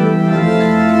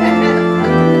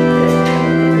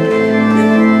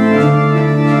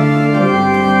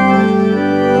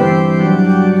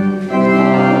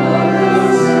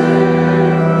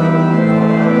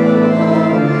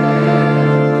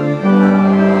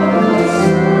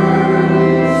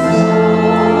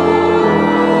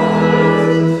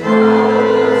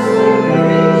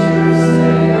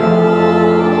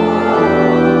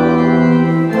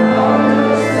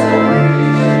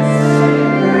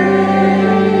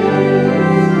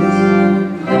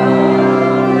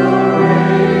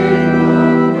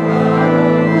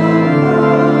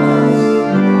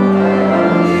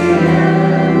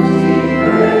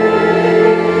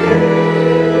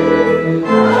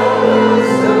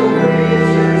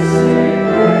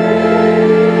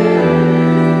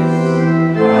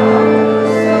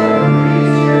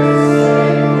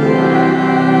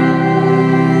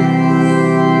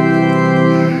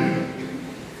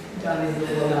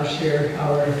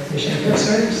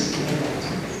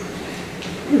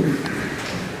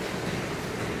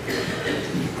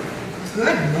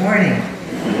 morning.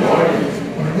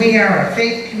 We are a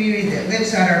faith community that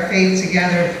lives out our faith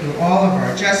together through all of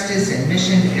our justice and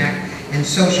mission and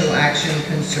social action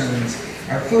concerns.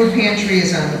 Our food pantry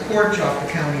is on the porch off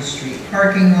the County Street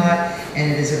parking lot,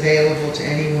 and it is available to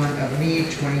anyone of need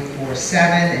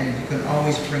 24/7, and you can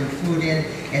always bring food in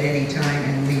at any time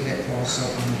and leave it also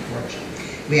on the porch.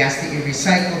 We ask that you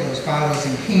recycle those bottles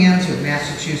and cans with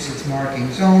Massachusetts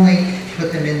markings only,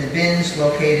 put them in the bins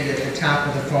located at the top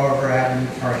of the Fall River Avenue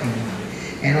parking lot.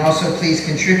 And also please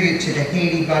contribute to the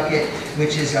Haiti bucket,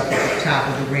 which is up at the top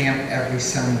of the ramp every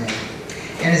Sunday.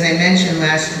 And as I mentioned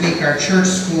last week, our church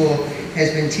school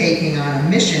has been taking on a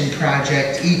mission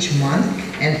project each month,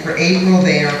 and for April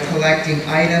they are collecting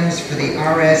items for the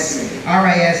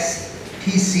RISPCA,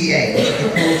 which is the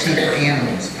Cruelty for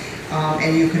Animals.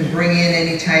 And you can bring in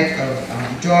any type of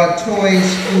dog toys,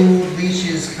 food,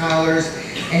 leashes, collars,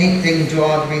 anything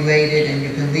dog related, and you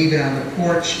can leave it on the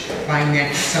porch by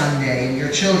next Sunday. And your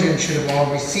children should have all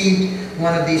received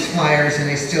one of these flyers, and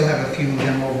I still have a few of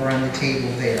them over on the table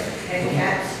there. And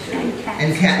cats too.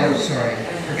 And cat, oh sorry, I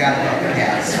forgot about the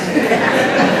cats.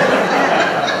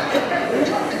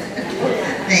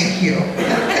 Thank you.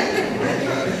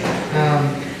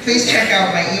 Please check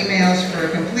out my emails for a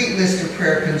complete list of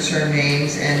prayer concern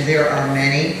names, and there are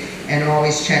many. And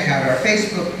always check out our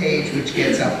Facebook page, which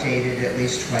gets updated at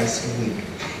least twice a week.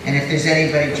 And if there's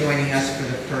anybody joining us for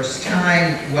the first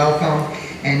time, welcome.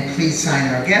 And please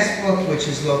sign our guest book, which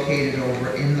is located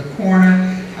over in the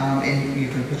corner. And you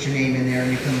can put your name in there,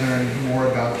 and you can learn more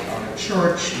about our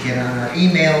church, get on our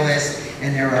email list,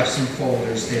 and there are some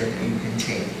folders there that you can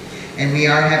take. And we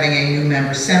are having a new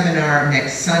member seminar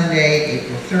next Sunday,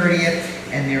 April 30th,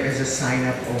 and there is a sign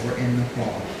up over in the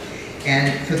hall.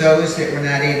 And for those that were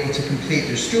not able to complete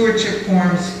their stewardship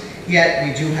forms yet,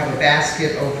 we do have a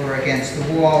basket over against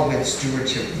the wall with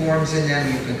stewardship forms in them.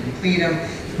 You can complete them,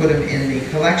 put them in the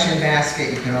collection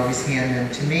basket. You can always hand them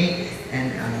to me,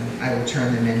 and I will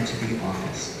turn them into the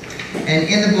office. And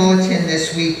in the bulletin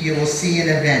this week, you will see an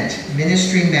event,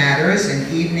 Ministry Matters, an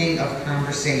evening of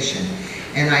conversation.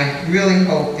 And I really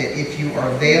hope that if you are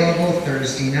available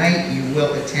Thursday night, you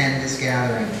will attend this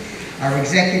gathering. Our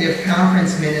executive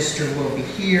conference minister will be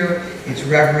here. It's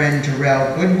Reverend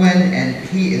Darrell Goodwin, and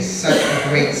he is such a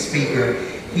great speaker.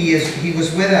 He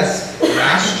was with us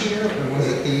last year, or was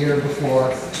it the year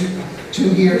before? 2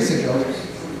 years ago.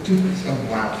 Oh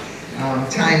wow.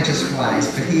 Time just flies,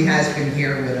 but he has been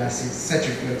here with us. He's such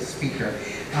a good speaker.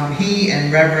 He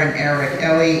and Reverend Eric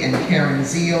Ellie and Karen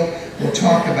Zeal will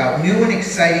talk about new and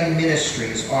exciting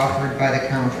ministries offered by the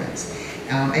conference.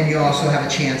 And you'll also have a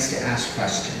chance to ask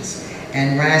questions.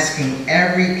 And we're asking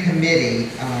every committee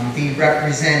be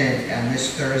represented on this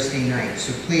Thursday night.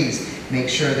 So please make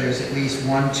sure there's at least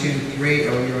 1, 2, 3,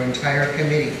 or your entire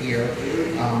committee here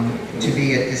to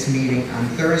be at this meeting on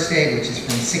Thursday, which is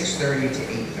from 6:30 to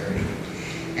 8:30.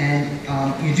 And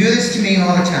you do this to me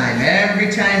all the time.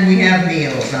 Every time we have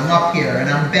meals, I'm up here and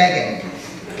I'm begging.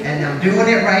 And I'm doing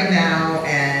it right now,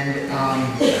 and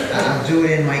I'll do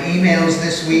it in my emails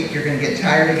this week. You're going to get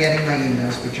tired of getting my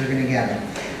emails, but you're going to get them.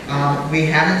 We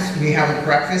have a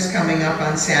breakfast coming up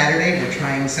on Saturday. We're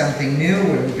trying something new.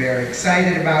 We're very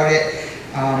excited about it.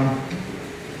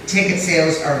 Ticket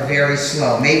sales are very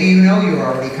slow. Maybe you know you're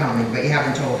already coming, but you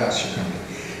haven't told us you're coming.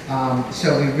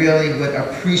 So we really would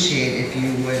appreciate if you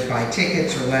would buy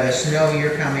tickets or let us know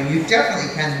you're coming. You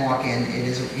definitely can walk in. It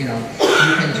is, you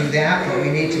can do that, but we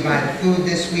need to buy the food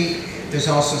this week. There's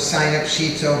also sign-up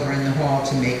sheets over in the hall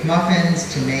to make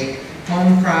muffins, to make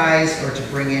home fries, or to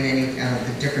bring in any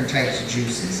the different types of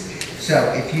juices.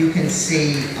 So if you can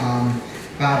see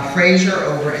Bob Frazier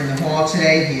over in the hall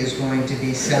today, he is going to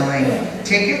be selling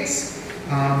tickets.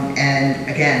 And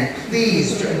again,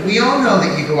 please, we all know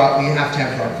that you go out and you have to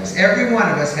have breakfast. Every one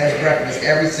of us has breakfast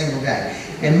every single day.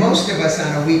 And most of us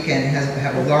on a weekend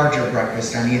have a larger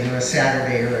breakfast on either a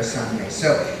Saturday or a Sunday.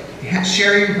 So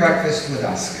share your breakfast with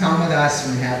us. Come with us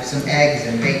and have some eggs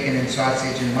and bacon and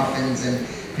sausage and muffins and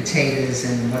potatoes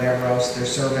and whatever else they're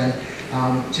serving.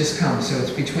 Just come. So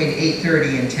it's between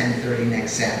 8:30 and 10:30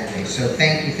 next Saturday. So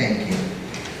thank you, thank you.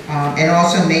 And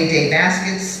also May Day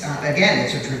baskets. Again,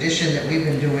 it's a tradition that we've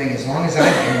been doing as long as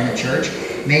I've been in the church.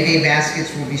 May Day baskets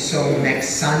will be sold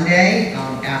next Sunday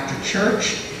after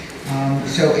church.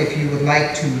 So if you would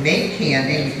like to make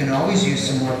candy, you can always use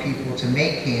some more people to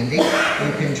make candy.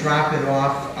 You can drop it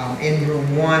off in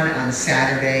room 1 on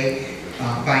Saturday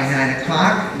by 9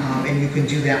 o'clock, and you can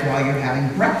do that while you're having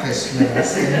breakfast with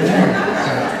us in the morning.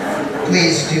 So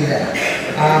please do that.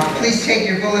 Please take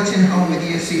your bulletin home with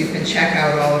you so you can check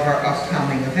out all of our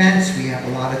upcoming events. We have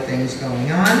a lot of things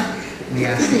going on. We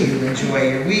ask that you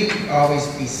enjoy your week, always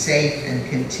be safe, and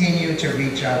continue to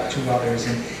reach out to others.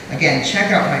 And again,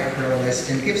 check out my prayer list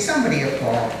and give somebody a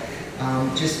call.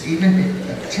 Just even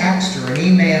a text or an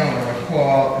email or a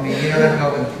call. I mean, you know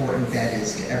how important that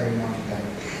is to every one of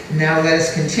them. Now let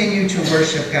us continue to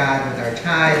worship God with our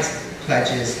tithes,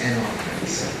 pledges, and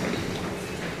offerings.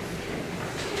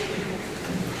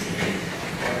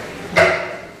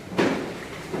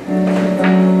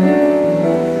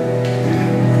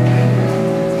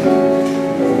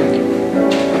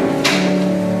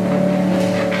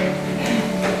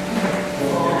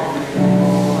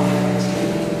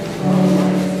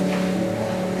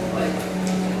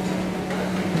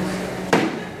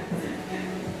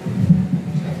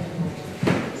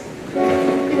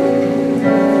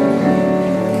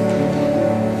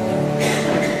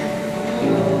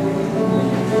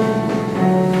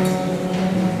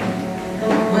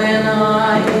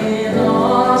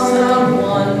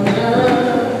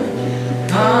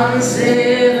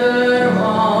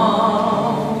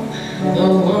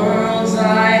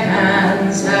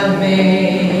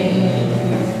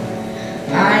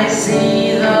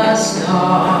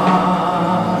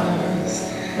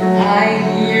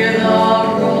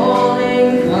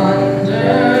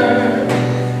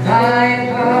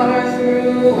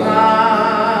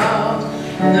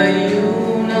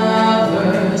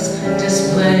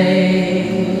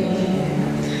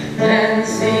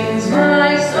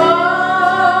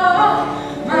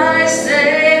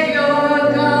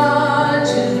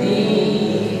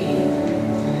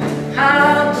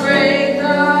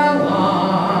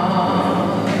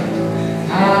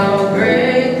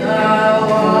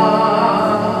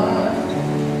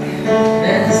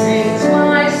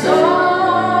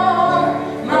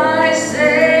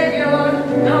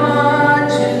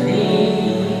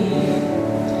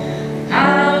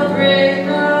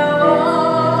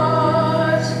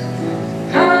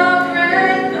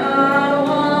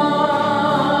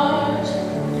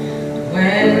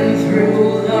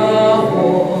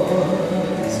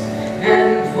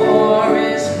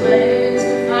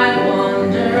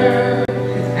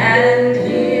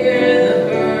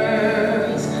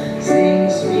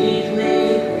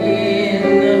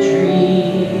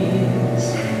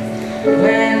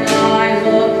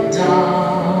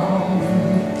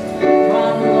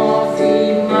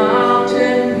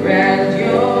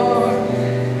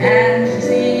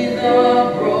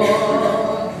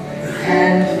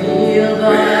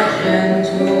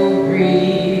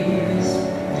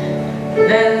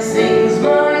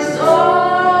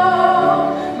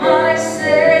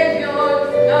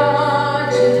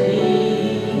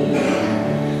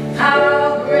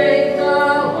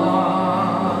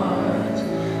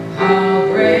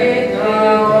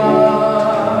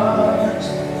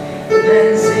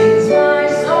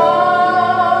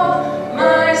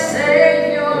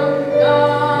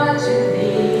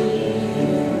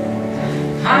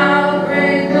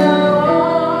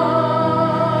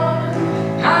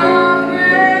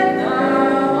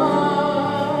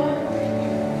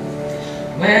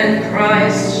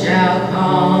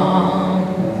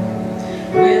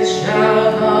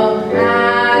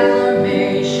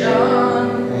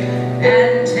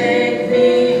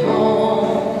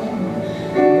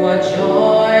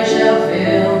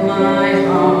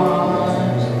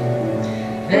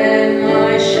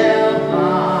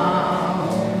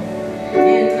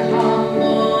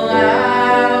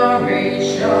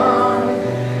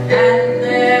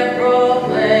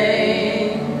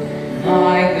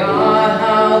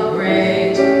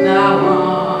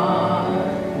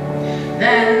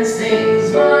 Then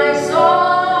sings my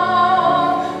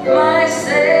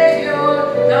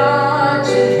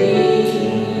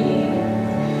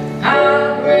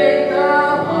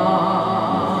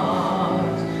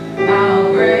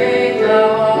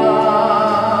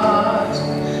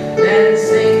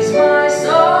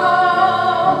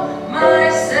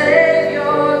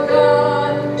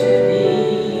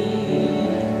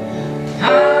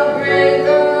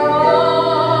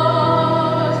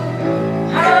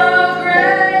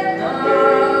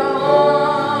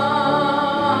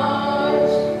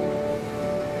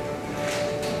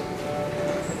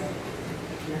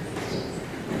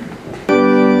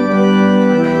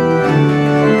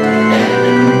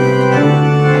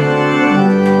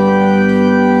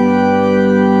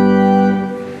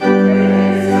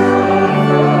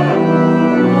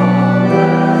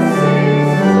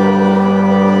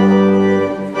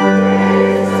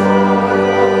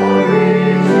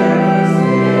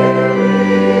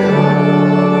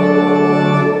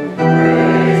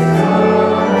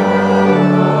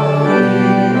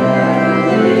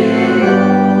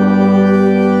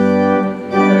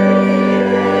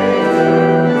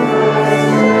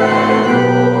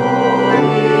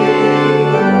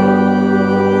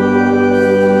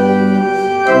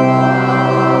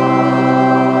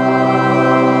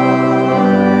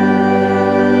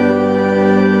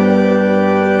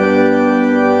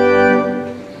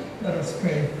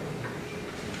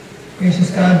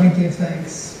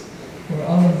thanks for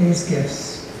all of these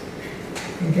gifts.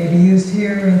 May they be used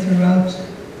here and throughout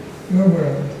your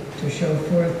world to show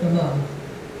forth the love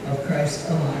of Christ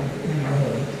alive in our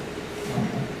world.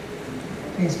 Amen.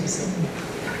 Please be seated.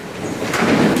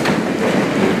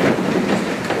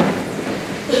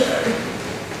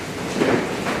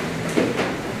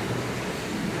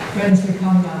 Friends, we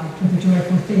come now to the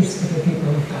joyful feast of the people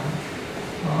of God.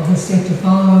 All who seek to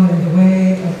follow in the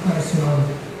way of Christ's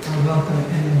love are welcome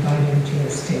and invited to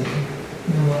his table.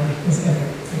 No one is ever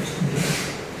rich to be.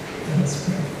 Let us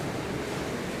pray.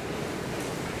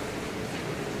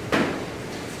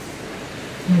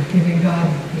 Lord, giving God,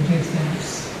 we give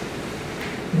thanks.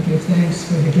 We give thanks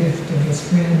for the gift of this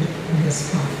bread and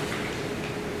this cup.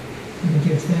 And we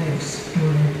give thanks for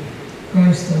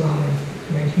Christ alive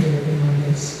right here in our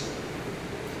midst.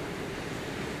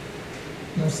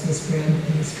 Bless this bread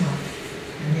and this cup,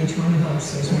 and each one of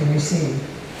us as we receive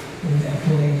in that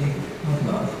holy name of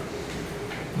love.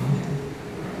 Amen.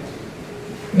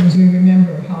 As we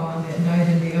remember how on that night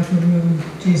in the upper room,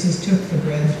 Jesus took the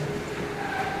bread,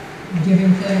 and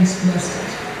giving thanks, blessed it,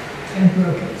 and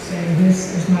broke it, saying, "This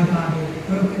is my body,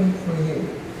 broken for you.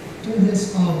 Do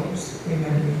this always,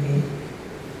 remembering me."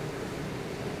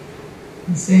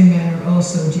 In the same manner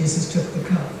also Jesus took the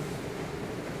cup,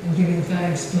 and giving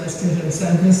thanks, blessed it, and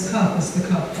said, "This cup is the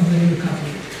cup of the new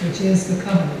covenant, which is the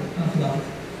covenant of love.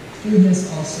 Do this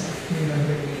also,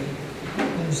 remembering me."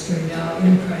 Ministering now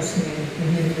in Christ's name, we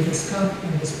give you this cup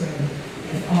and this bread,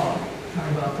 and all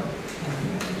are welcome.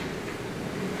 Amen.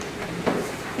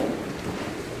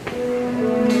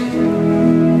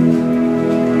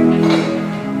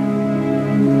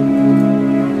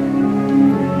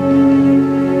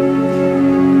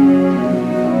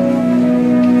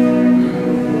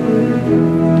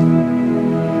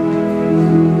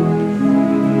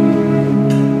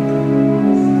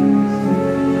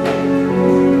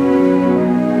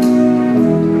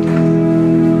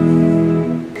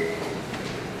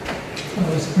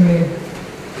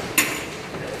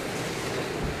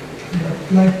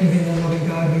 Life-giving and loving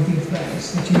God, we give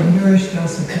thanks that you have nourished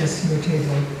us at this your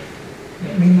table,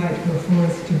 that we might go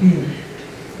forth to be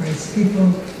Christ's people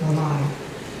alive.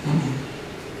 Amen.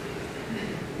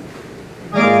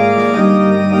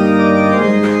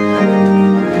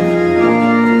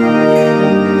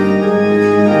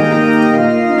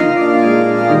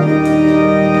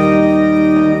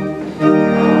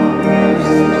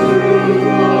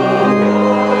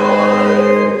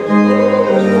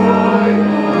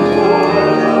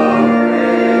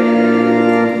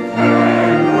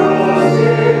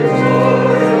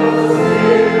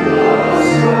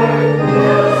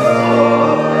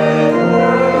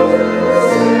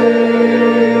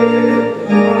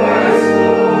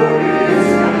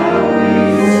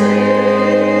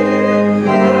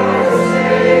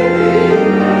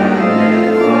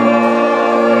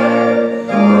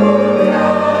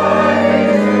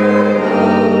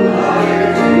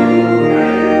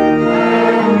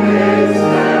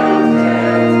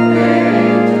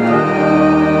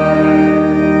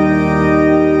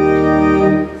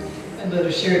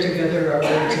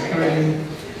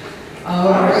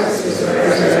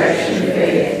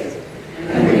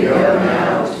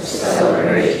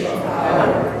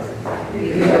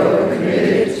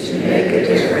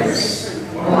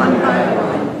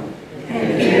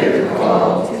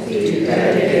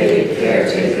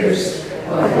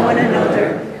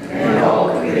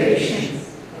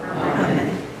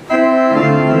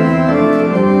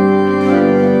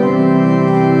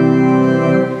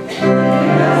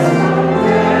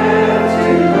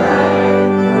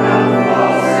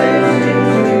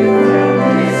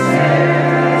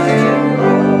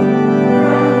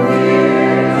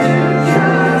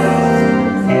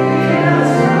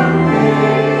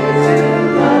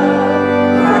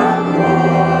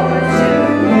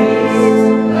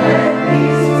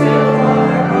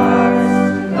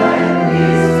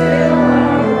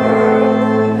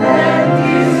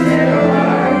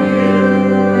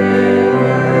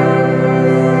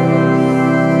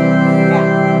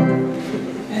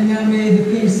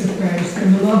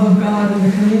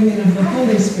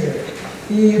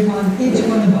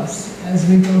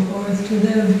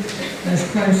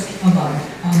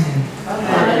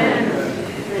 Amen.